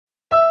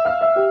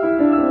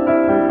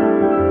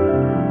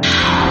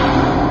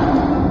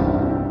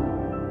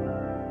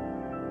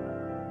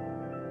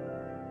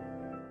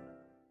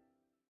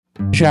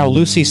Zhao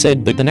Lusi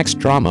said that the next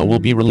drama will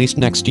be released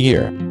next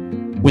year.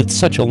 With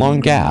such a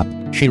long gap,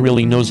 she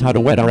really knows how to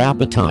whet our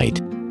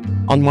appetite.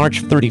 On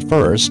March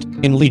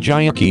 31st, in Lee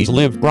Jiaqi's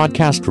live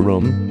broadcast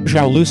room,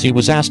 Zhao Lusi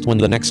was asked when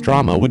the next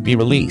drama would be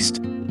released.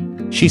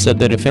 She said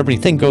that if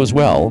everything goes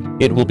well,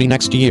 it will be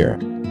next year.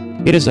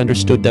 It is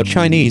understood that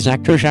Chinese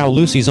actor Zhao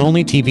Lusi's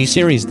only TV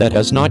series that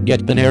has not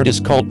yet been aired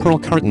is called Pearl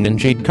Curtain and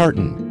Jade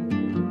Curtain.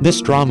 This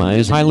drama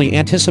is highly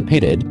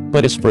anticipated,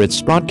 but as for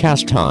its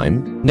broadcast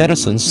time,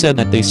 netizens said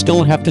that they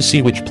still have to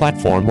see which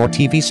platform or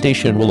TV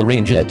station will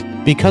arrange it,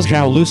 because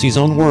Zhao Lusi's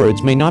own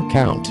words may not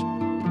count.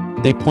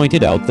 They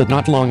pointed out that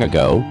not long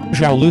ago,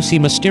 Zhao Lusi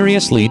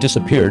mysteriously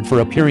disappeared for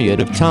a period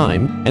of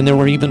time, and there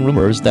were even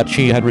rumors that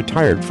she had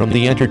retired from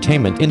the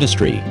entertainment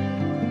industry.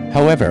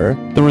 However,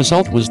 the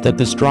result was that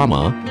this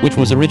drama, which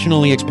was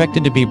originally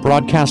expected to be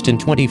broadcast in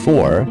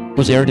 24,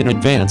 was aired in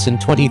advance in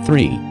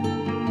 23.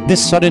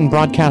 This sudden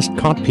broadcast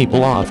caught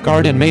people off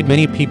guard and made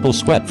many people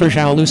sweat for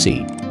Zhao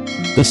Lusi.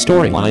 The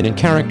storyline and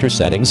character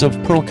settings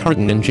of Pearl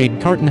Curtain and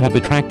Jade Curtain have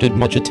attracted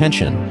much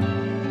attention.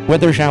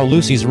 Whether Zhao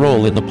Lusi's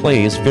role in the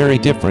play is very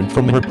different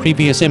from her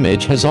previous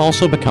image has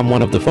also become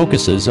one of the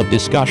focuses of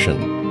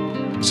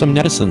discussion. Some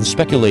netizens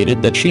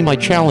speculated that she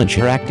might challenge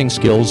her acting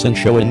skills and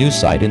show a new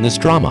side in this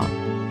drama.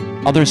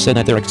 Others said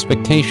that their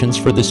expectations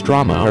for this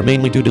drama are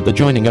mainly due to the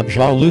joining of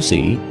Zhao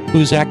Lusi,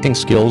 whose acting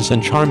skills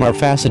and charm are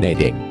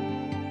fascinating.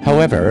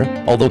 However,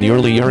 although the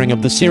early airing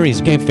of the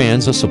series gave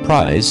fans a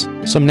surprise,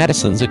 some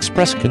netizens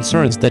expressed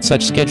concerns that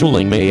such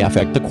scheduling may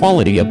affect the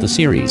quality of the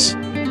series.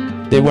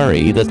 They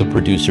worry that the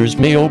producers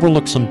may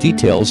overlook some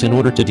details in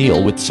order to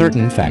deal with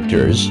certain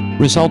factors,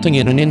 resulting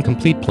in an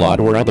incomplete plot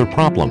or other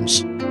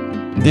problems.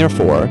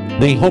 Therefore,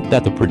 they hope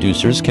that the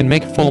producers can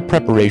make full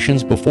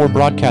preparations before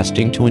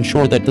broadcasting to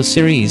ensure that the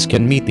series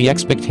can meet the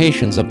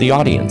expectations of the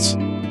audience.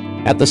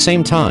 At the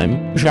same time,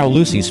 Zhao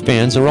Lusi's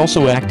fans are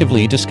also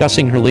actively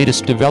discussing her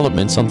latest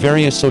developments on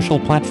various social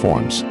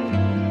platforms.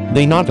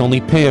 They not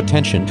only pay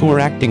attention to her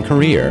acting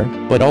career,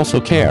 but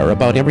also care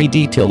about every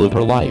detail of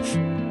her life.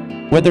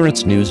 Whether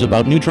it's news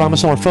about new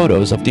dramas or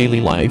photos of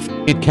daily life,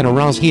 it can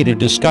arouse heated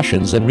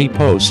discussions and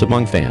reposts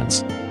among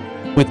fans.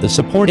 With the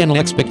support and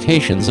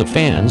expectations of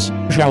fans,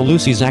 Zhao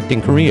Lusi's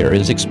acting career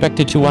is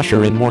expected to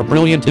usher in more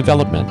brilliant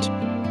development.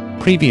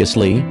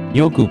 Previously,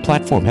 Youku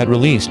platform had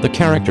released the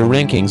character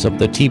rankings of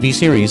the TV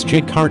series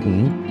Jade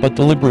Curtain, but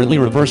deliberately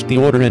reversed the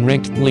order and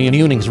ranked Lian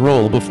Yuning's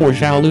role before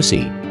Zhao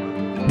Lusi.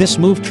 This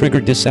move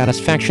triggered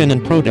dissatisfaction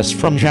and protests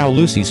from Zhao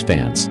Lusi's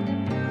fans.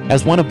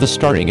 As one of the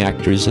starring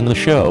actors in the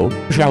show,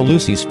 Zhao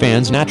Lusi's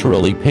fans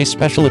naturally pay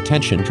special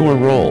attention to her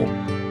role.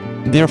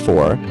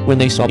 Therefore, when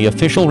they saw the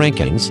official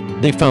rankings,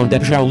 they found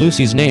that Zhao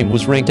Lusi's name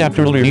was ranked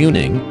after Lian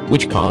Yuning,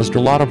 which caused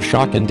a lot of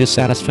shock and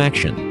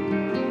dissatisfaction.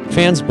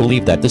 Fans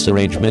believe that this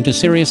arrangement is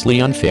seriously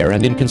unfair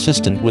and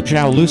inconsistent with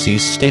Zhao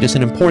Lusi's status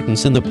and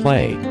importance in the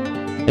play.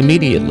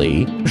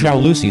 Immediately,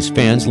 Zhao Lusi's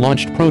fans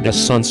launched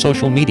protests on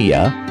social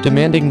media,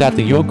 demanding that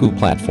the Youku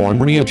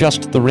platform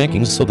readjust the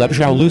rankings so that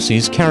Zhao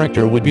Lusi's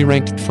character would be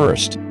ranked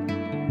first.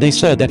 They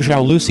said that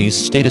Zhao Lusi's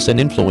status and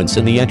influence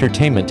in the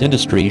entertainment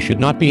industry should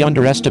not be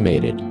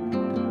underestimated.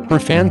 Her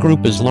fan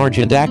group is large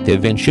and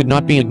active and should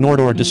not be ignored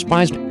or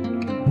despised.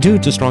 Due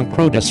to strong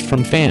protests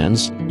from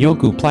fans,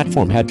 Youku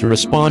platform had to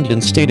respond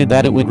and stated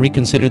that it would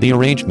reconsider the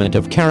arrangement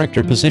of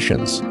character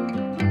positions.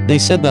 They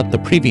said that the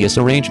previous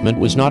arrangement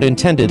was not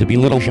intended to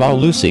belittle Zhao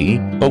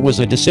Lusi, but was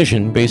a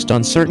decision based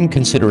on certain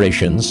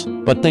considerations,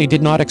 but they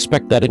did not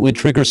expect that it would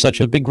trigger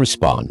such a big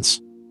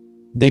response.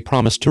 They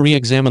promised to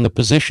re-examine the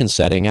position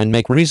setting and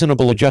make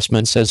reasonable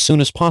adjustments as soon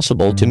as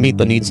possible to meet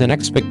the needs and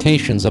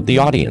expectations of the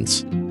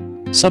audience.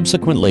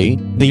 Subsequently,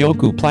 the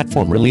Youku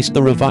platform released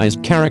the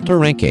revised character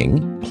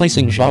ranking,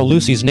 placing Zhao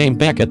Lusi's name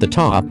back at the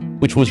top,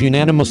 which was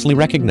unanimously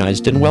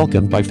recognized and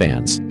welcomed by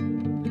fans.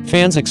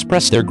 Fans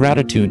expressed their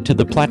gratitude to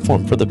the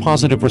platform for the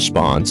positive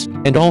response,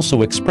 and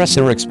also expressed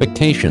their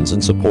expectations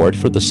and support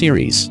for the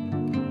series.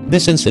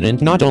 This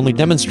incident not only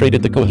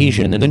demonstrated the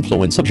cohesion and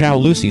influence of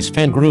Zhao Lusi's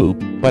fan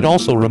group, but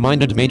also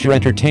reminded major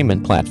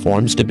entertainment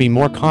platforms to be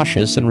more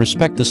cautious and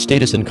respect the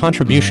status and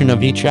contribution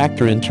of each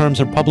actor in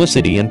terms of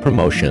publicity and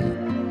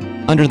promotion.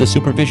 Under the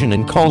supervision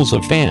and calls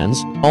of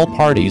fans, all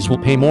parties will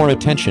pay more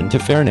attention to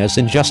fairness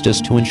and justice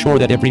to ensure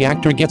that every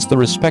actor gets the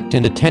respect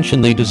and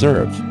attention they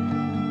deserve.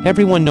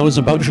 Everyone knows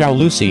about Zhao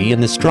Lusi in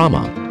this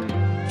drama.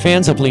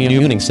 Fans of Lian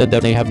Yuning said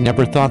that they have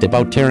never thought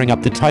about tearing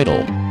up the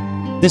title.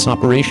 This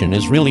operation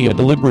is really a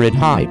deliberate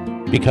hype,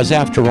 because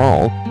after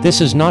all,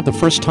 this is not the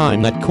first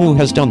time that Ku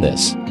has done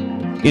this.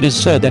 It is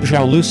said that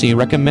Zhao Lusi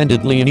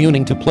recommended Lian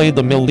Yuning to play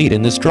the male lead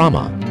in this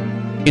drama.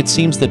 It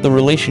seems that the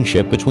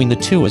relationship between the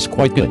two is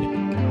quite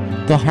good.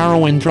 The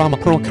heroine drama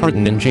Pearl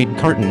Curtain and Jade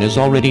Curtain is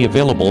already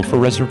available for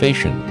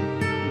reservation.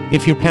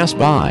 If you pass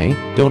by,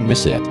 don't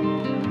miss it.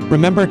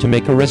 Remember to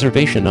make a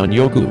reservation on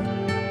Youku.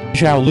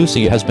 Zhao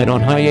Lusi has been on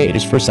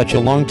hiatus for such a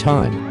long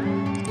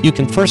time. You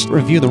can first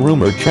review the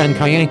rumored Chen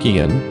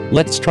Kaiyankian,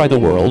 Let's Try the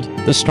World,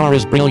 The Star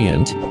is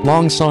Brilliant,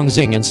 Long Song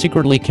Zing and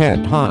Secretly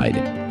Can't Hide.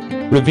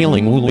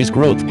 Revealing Wu Lei's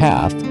growth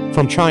path,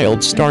 from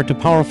child star to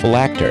powerful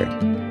actor.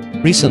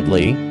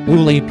 Recently, Wu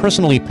Lei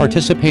personally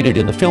participated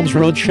in the film's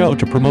roadshow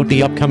to promote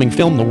the upcoming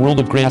film The World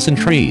of Grass and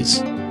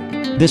Trees.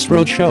 This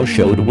roadshow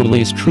showed Wu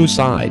Lei's true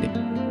side.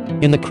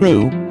 In the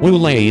crew, Wu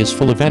Lei is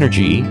full of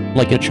energy,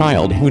 like a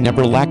child who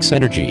never lacks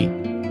energy.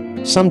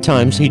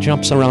 Sometimes he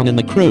jumps around in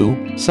the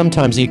crew,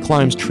 sometimes he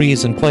climbs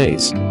trees and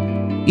plays.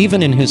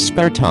 Even in his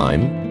spare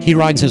time, he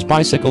rides his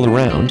bicycle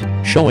around,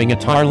 showing a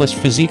tireless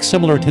physique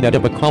similar to that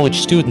of a college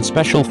student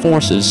special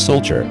forces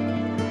soldier.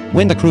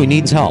 When the crew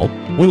needs help,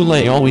 Wu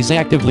Lei always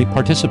actively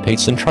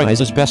participates and tries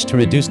his best to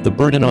reduce the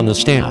burden on the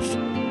staff.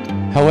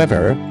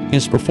 However,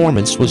 his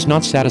performance was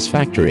not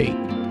satisfactory.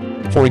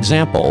 For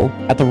example,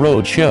 at the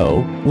road show,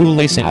 Wu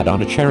Lei sat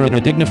on a chair in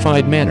a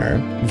dignified manner,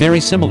 very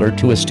similar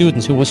to a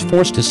student who was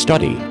forced to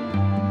study.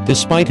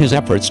 Despite his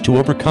efforts to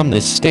overcome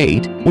this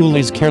state, Wu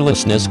Lei's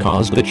carelessness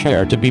caused the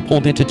chair to be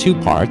pulled into two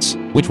parts,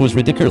 which was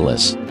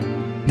ridiculous.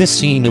 This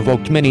scene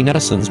evoked many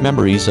netizens'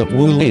 memories of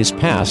Wu Lei's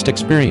past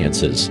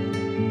experiences.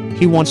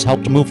 He once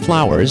helped move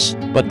flowers,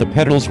 but the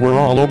petals were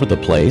all over the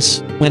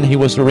place. When he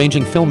was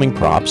arranging filming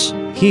props,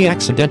 he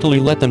accidentally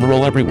let them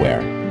roll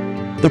everywhere.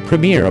 The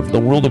premiere of The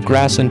World of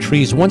Grass and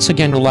Trees once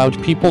again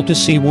allowed people to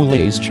see Wu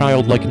Lei's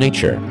childlike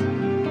nature.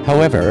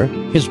 However,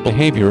 his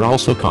behavior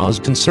also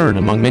caused concern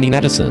among many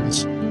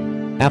netizens.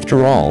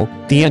 After all,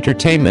 the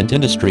entertainment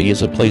industry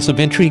is a place of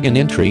intrigue,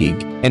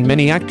 and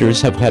many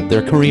actors have had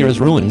their careers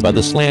ruined by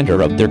the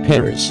slander of their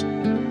peers.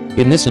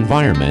 In this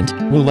environment,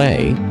 Wu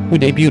Lei, who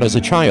debuted as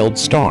a child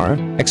star,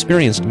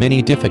 experienced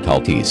many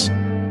difficulties.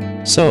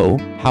 So,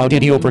 how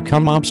did he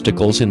overcome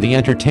obstacles in the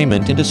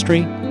entertainment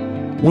industry?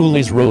 Wu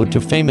Lei's road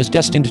to fame is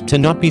destined to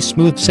not be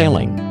smooth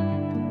sailing.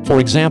 For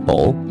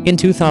example, in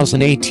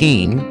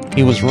 2018,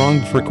 he was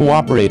wronged for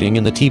cooperating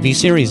in the TV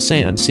series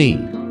Sand Sea.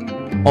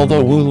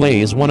 Although Wu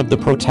Lei is one of the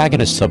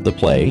protagonists of the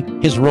play,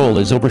 his role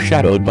is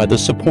overshadowed by the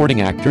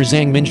supporting actor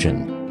Zhang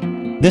Minjun.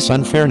 This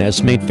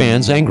unfairness made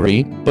fans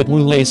angry, but Wu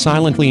Lei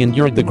silently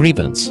endured the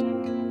grievance.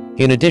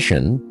 In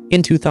addition,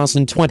 in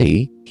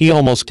 2020, he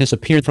almost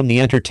disappeared from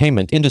the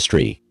entertainment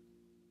industry.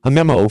 A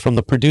memo from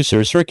the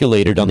producer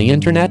circulated on the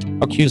internet,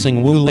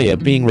 accusing Wu Lei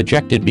of being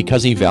rejected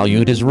because he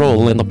valued his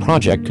role and the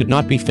project could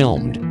not be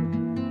filmed.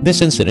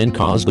 This incident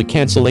caused the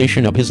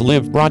cancellation of his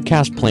live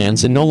broadcast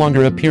plans and no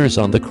longer appears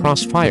on the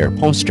Crossfire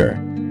poster.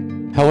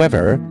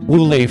 However,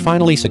 Wu Lei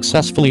finally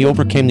successfully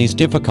overcame these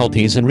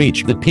difficulties and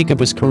reached the peak of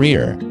his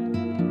career.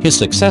 His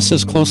success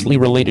is closely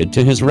related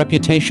to his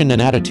reputation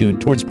and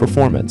attitude towards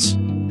performance.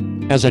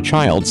 As a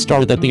child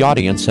star that the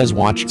audience has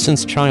watched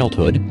since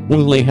childhood, Wu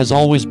Lei has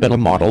always been a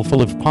model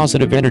full of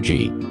positive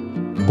energy.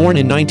 Born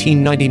in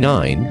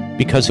 1999,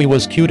 because he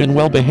was cute and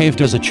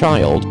well-behaved as a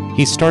child,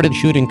 he started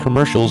shooting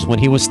commercials when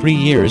he was 3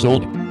 years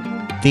old.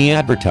 The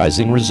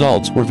advertising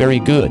results were very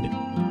good.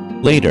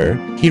 Later,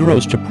 he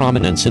rose to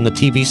prominence in the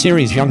TV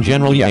series Young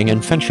General Yang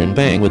and Fenshin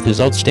Bang with his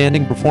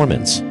outstanding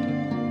performance.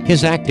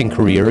 His acting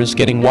career is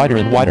getting wider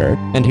and wider,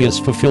 and he has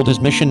fulfilled his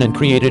mission and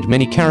created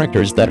many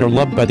characters that are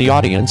loved by the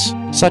audience,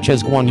 such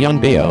as Guan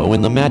Yunbao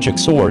in The Magic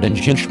Sword and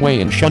Jin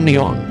Shui in Shun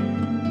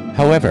Niang.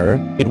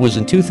 However, it was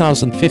in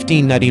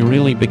 2015 that he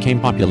really became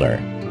popular.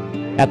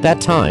 At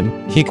that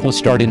time, he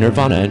co-starred in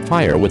Nirvana and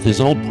Fire with his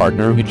old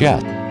partner Hu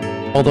Jet.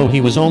 Although he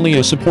was only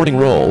a supporting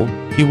role,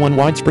 he won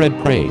widespread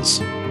praise.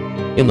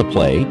 In the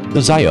play, the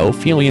Zhao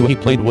Filiu he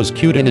played was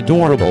cute and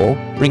adorable,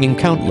 bringing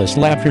countless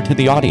laughter to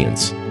the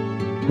audience.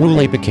 Wu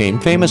Lei became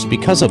famous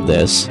because of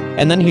this,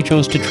 and then he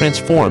chose to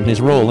transform his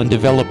role and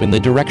develop in the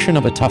direction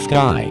of a tough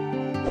guy.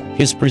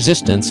 His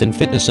persistence in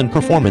fitness and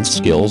performance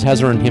skills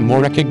has earned him more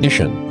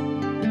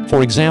recognition.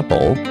 For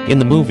example, in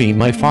the movie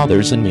My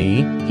Father's and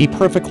Me, he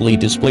perfectly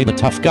displayed the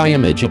tough guy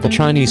image of a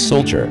Chinese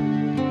soldier.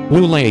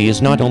 Wu Lei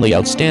is not only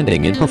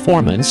outstanding in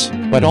performance,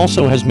 but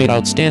also has made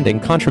outstanding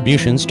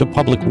contributions to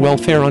public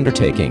welfare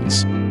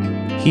undertakings.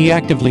 He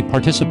actively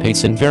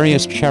participates in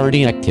various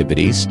charity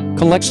activities,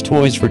 collects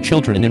toys for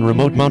children in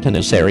remote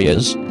mountainous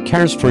areas,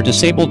 cares for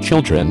disabled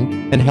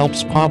children, and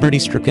helps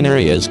poverty-stricken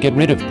areas get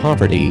rid of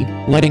poverty,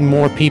 letting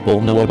more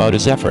people know about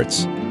his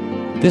efforts.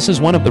 This is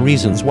one of the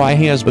reasons why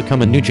he has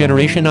become a new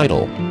generation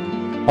idol.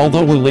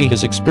 Although Wu Lei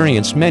has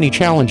experienced many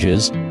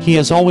challenges, he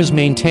has always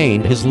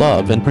maintained his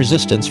love and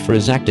persistence for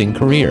his acting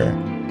career.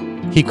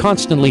 He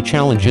constantly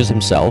challenges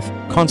himself,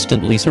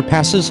 constantly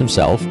surpasses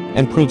himself,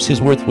 and proves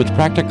his worth with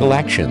practical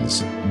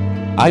actions.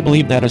 I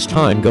believe that as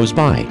time goes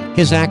by,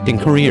 his acting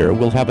career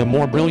will have a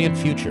more brilliant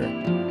future.